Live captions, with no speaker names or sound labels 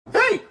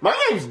My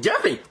name's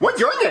Jeffy. What's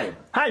your name?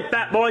 Hey,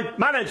 fat boy.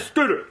 My name's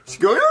Scooter.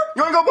 Scooter?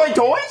 You wanna go play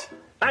toys?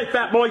 Hey,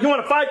 fat boy. You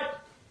want to fight?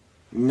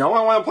 No,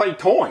 I wanna play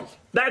toys.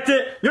 That's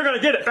it. You're gonna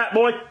get it, fat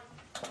boy.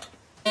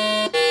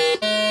 Hey,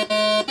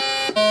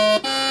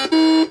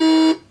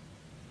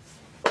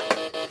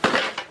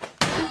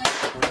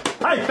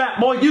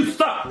 fat boy. You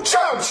suck.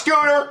 Shut up,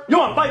 Scooter! You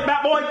want to fight,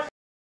 fat boy?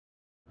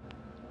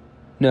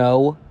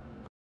 No.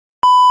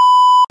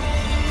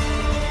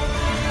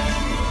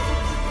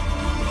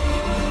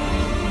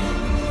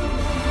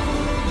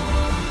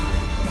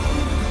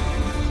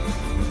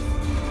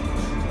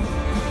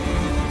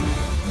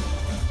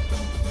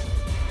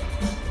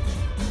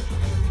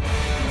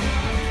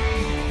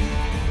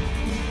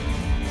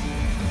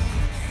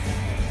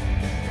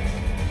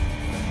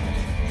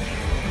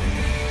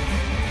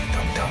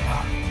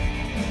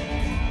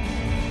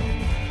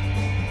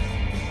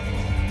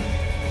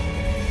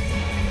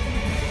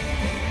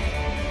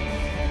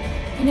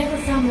 I never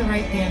found the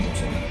right band to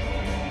join.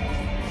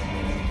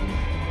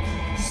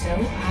 So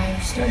I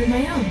started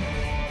my own.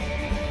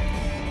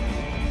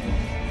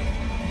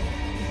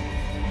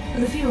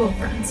 With a few old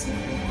friends.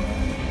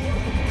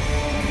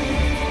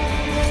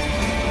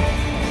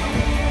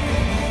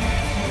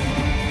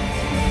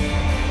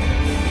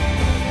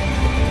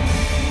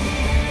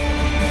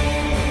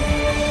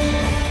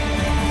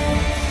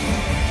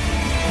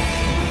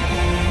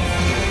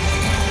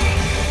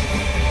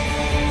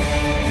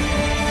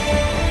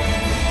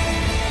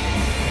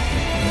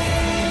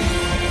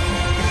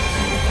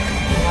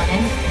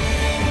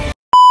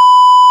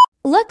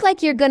 Look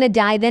like you're gonna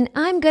die, then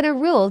I'm gonna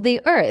rule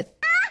the earth.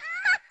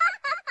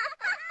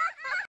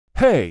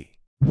 Hey!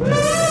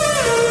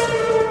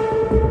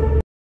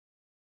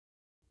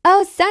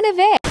 Oh, son of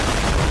a...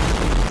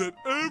 That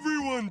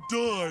everyone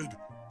died.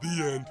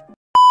 The end.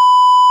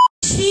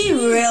 She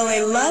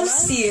really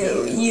loves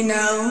you, you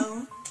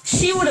know.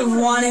 She would have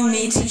wanted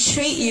me to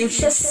treat you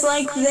just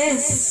like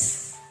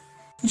this.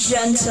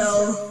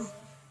 Gentle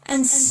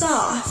and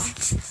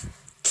soft.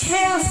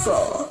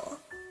 Careful.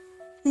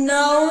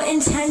 No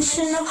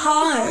intention of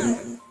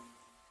harm.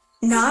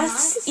 Not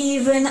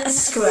even a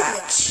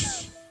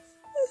scratch.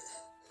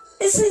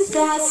 Isn't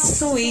that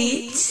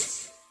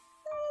sweet?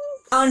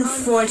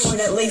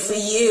 Unfortunately for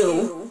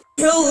you,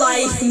 your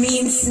life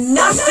means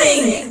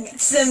nothing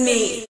to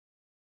me.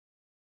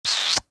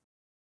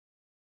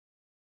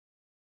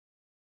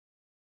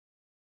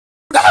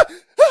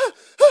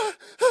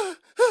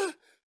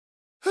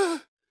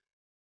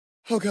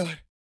 Oh God.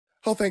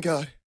 Oh, thank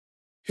God.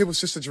 It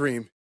was just a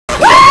dream.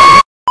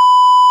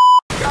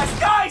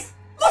 Guys!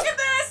 Look at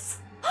this!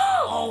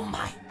 Oh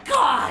my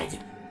God!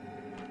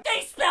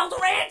 They spelled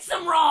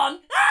ransom wrong!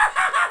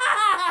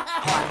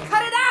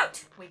 Cut it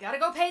out! We gotta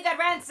go pay that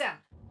ransom.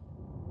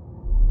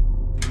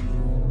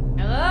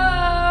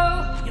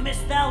 Hello? You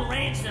misspelled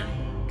ransom.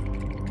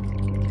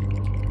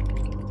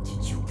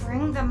 Did you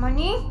bring the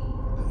money?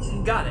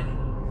 Got it.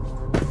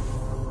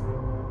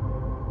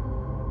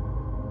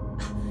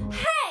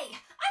 Hey!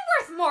 I'm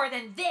worth more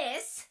than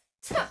this!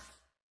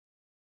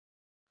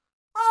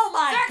 Oh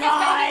my Circus God!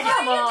 baby, what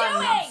Come are you on,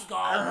 doing?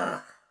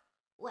 numbskull.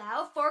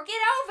 Well, fork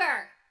it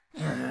over.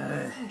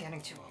 I'm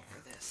getting too old for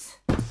this.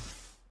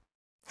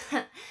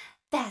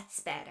 That's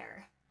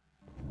better.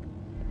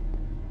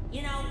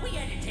 You know, we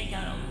had to take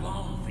out a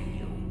loan for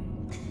you.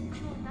 I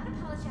will not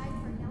apologize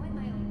for knowing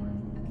my own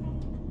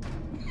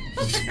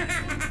worth,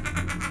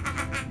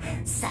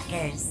 okay?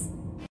 Suckers.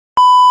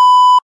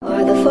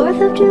 Or the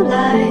 4th of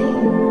July.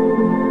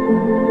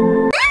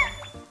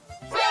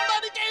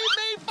 Somebody gave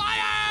me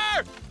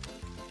fire!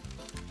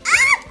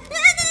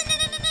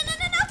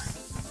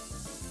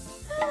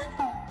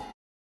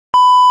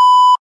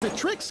 The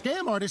trick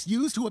scam artists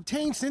use to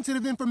obtain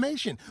sensitive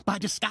information by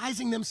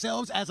disguising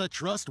themselves as a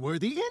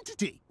trustworthy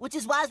entity. Which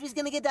is why we's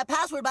gonna get that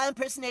password by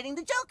impersonating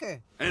the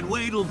Joker. And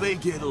wait till they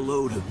get a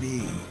load of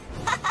me.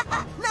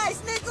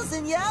 Nice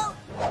Nicholson, yo!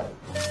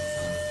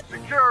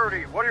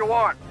 Security, what do you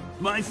want?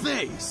 My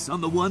face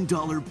on the $1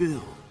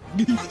 bill.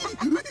 Yo,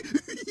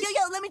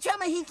 let me try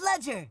my Heath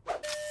Ledger.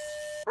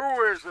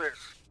 Who is this?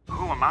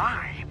 Who am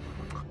I?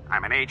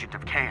 I'm an agent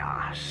of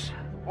chaos.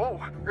 Oh,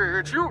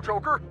 it's you,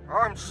 Joker.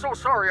 I'm so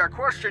sorry I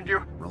questioned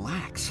you.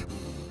 Relax.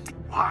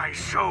 Why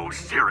so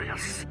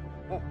serious?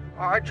 Oh,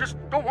 I just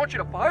don't want you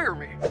to fire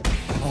me.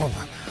 Oh,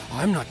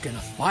 I'm not gonna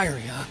fire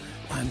ya.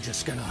 I'm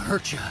just gonna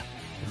hurt ya.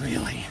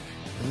 Really,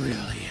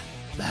 really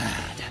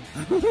bad.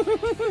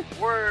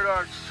 Wait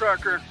a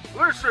second.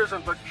 This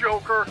isn't the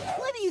Joker.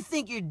 What do you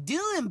think you're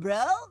doing,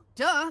 bro?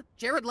 Duh,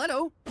 Jared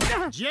Leto.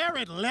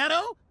 Jared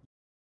Leto?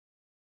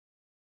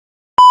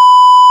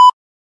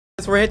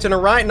 We're hitching a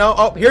ride. No.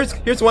 Oh, here's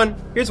one.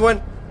 Here's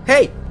one.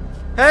 Hey,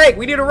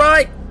 we need a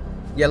ride.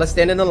 Yeah, let's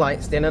stand in the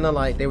light. Stand in the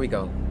light. There we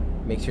go.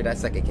 Make sure that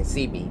sucker can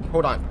see me.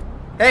 Hold on.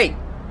 Hey,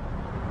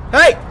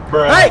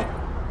 Bruh. hey,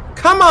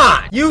 come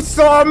on. You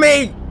saw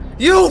me.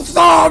 You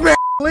saw me.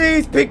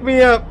 Please pick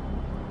me up.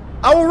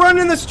 I will run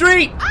in the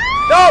street.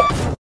 No.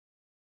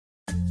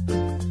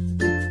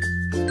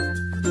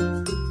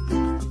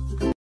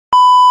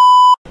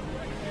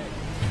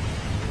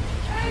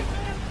 Hey,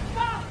 man,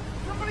 stop!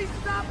 Somebody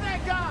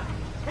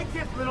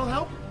mental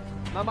help?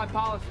 Not my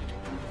policy.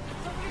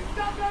 Somebody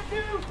stop that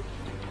dude!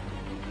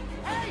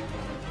 Hey!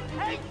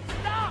 Hey,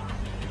 stop!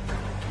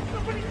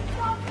 Somebody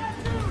stop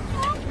that dude!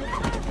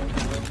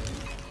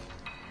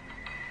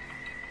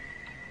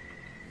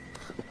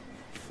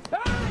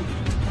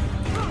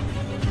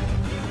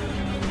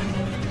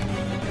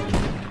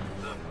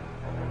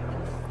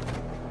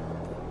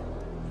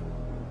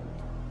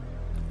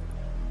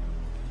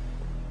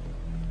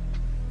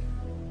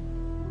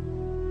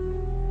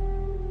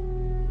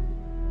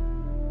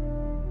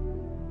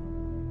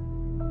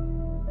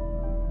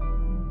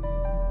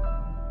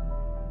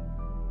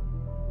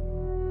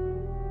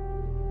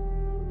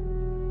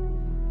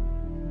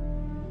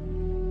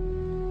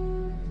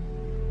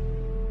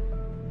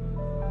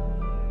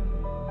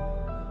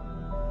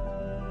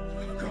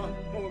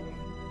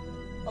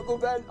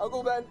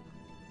 Uncle Ben!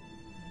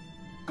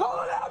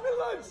 Call an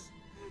ambulance!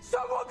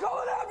 Someone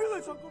call an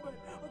ambulance! Uncle Ben!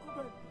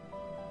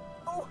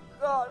 Oh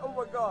God, oh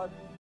my God.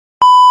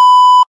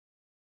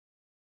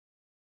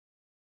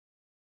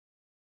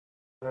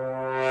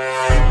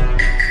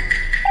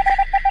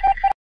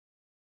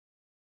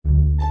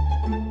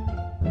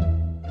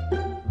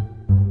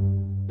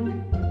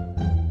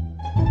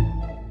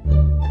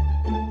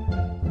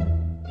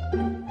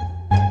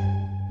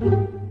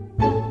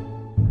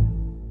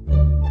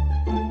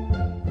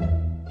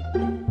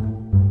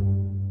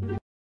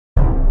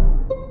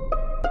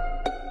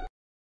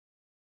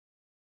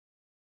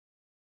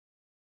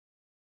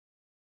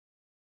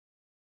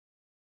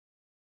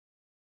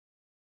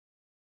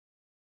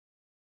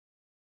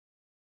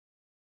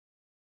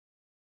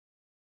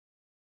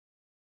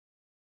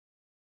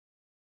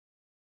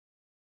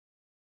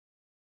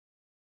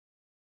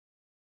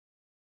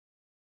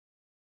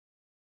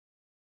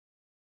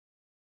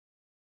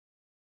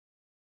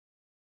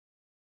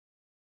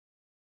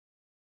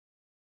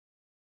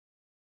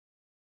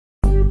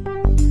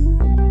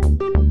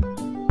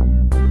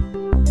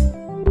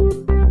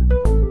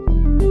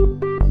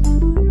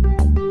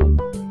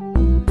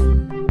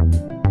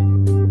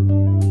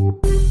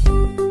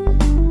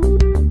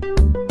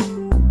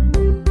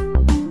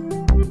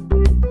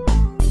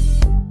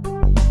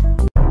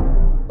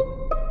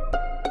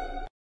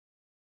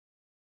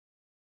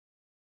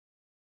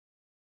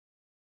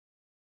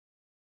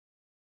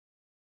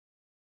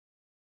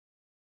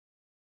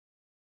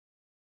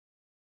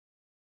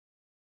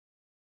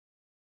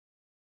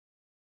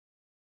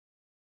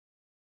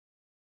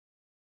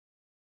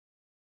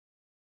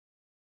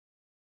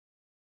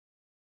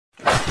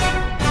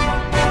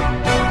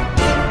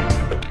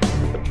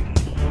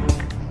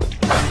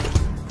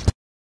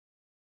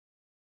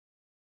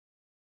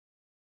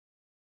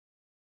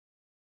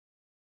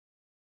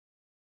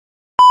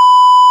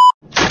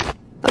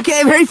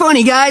 Okay, very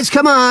funny, guys.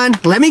 Come on.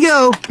 Let me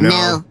go.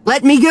 No.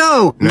 Let me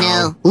go.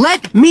 No.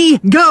 Let me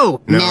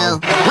go. No.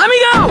 Let me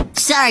go!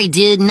 Sorry,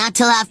 dude. Not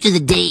till after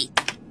the date.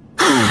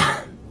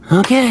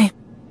 Okay.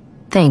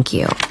 Thank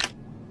you.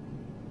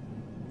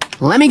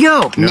 Let me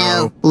go.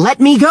 No. Let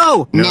me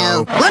go.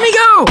 No. Let me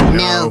go.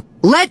 No.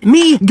 Let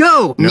me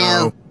go.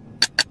 No.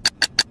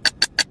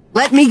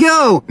 Let me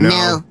go.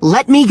 No.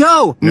 Let me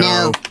go.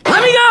 No.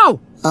 Let me go!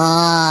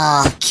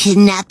 Oh,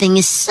 kidnapping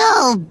is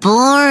so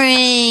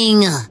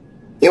boring.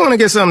 You want to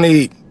get something to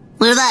eat?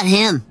 What about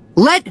him?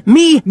 Let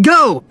me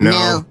go!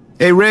 No.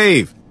 Hey,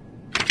 Rave.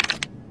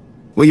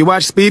 Will you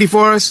watch Speedy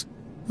for us?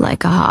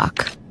 Like a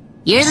hawk.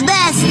 You're the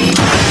best!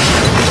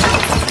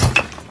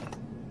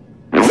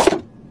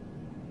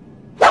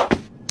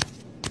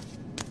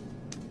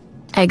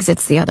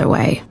 Exits the other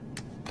way.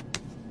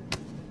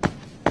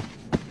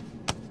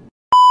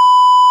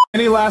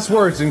 Any last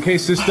words in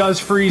case this does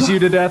freeze you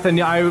to death and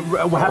I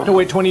have to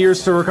wait 20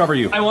 years to recover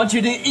you? I want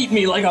you to eat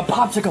me like a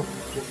popsicle.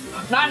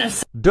 Not in a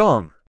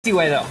Dumb. sexy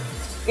way, though.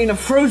 In a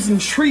frozen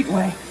treat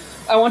way.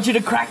 I want you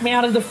to crack me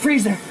out of the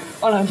freezer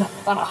on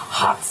a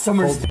hot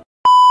summer's day.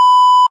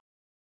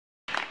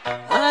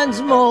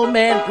 Hans Mole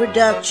Man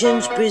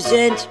Productions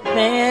presents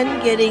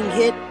Man Getting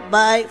Hit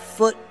by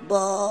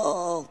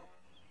Football.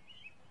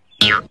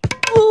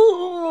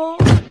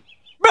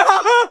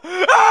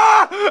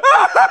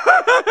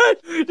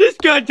 This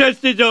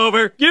contest is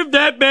over. Give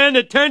that man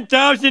the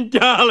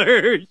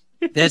 $10,000.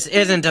 This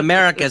isn't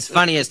America's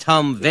Funniest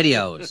Home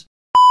Videos.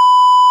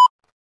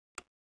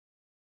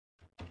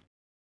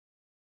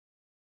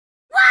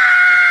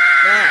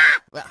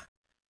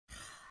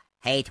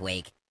 Hey,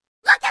 Tweak.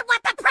 Look at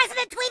what the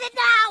president tweeted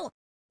now!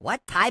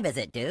 What time is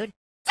it, dude?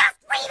 Just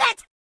read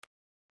it!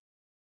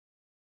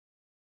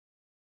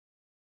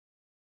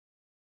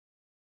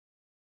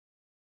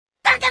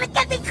 They're gonna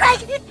get me,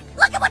 Craig!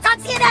 Look at what's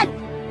on CNN!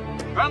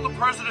 And the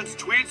president's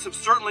tweets have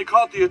certainly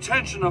caught the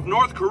attention of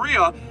North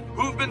Korea,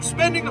 who've been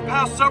spending the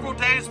past several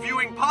days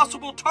viewing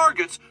possible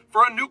targets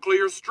for a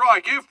nuclear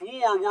strike if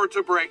war were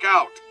to break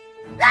out.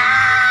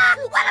 Ah!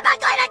 What am I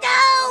going to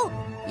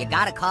do? You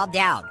gotta calm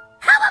down.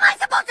 How am I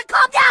supposed to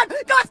calm down?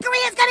 North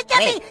Korea's gonna get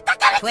me! They're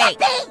gonna get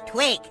me!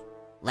 Tweak!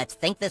 Let's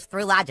think this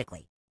through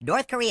logically.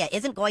 North Korea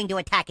isn't going to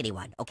attack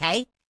anyone,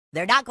 okay?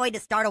 They're not going to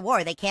start a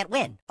war they can't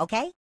win,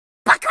 okay?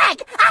 But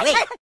Craig!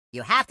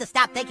 You have to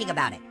stop thinking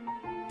about it.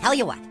 Tell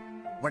you what,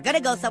 we're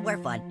gonna go somewhere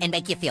fun and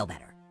make you feel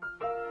better.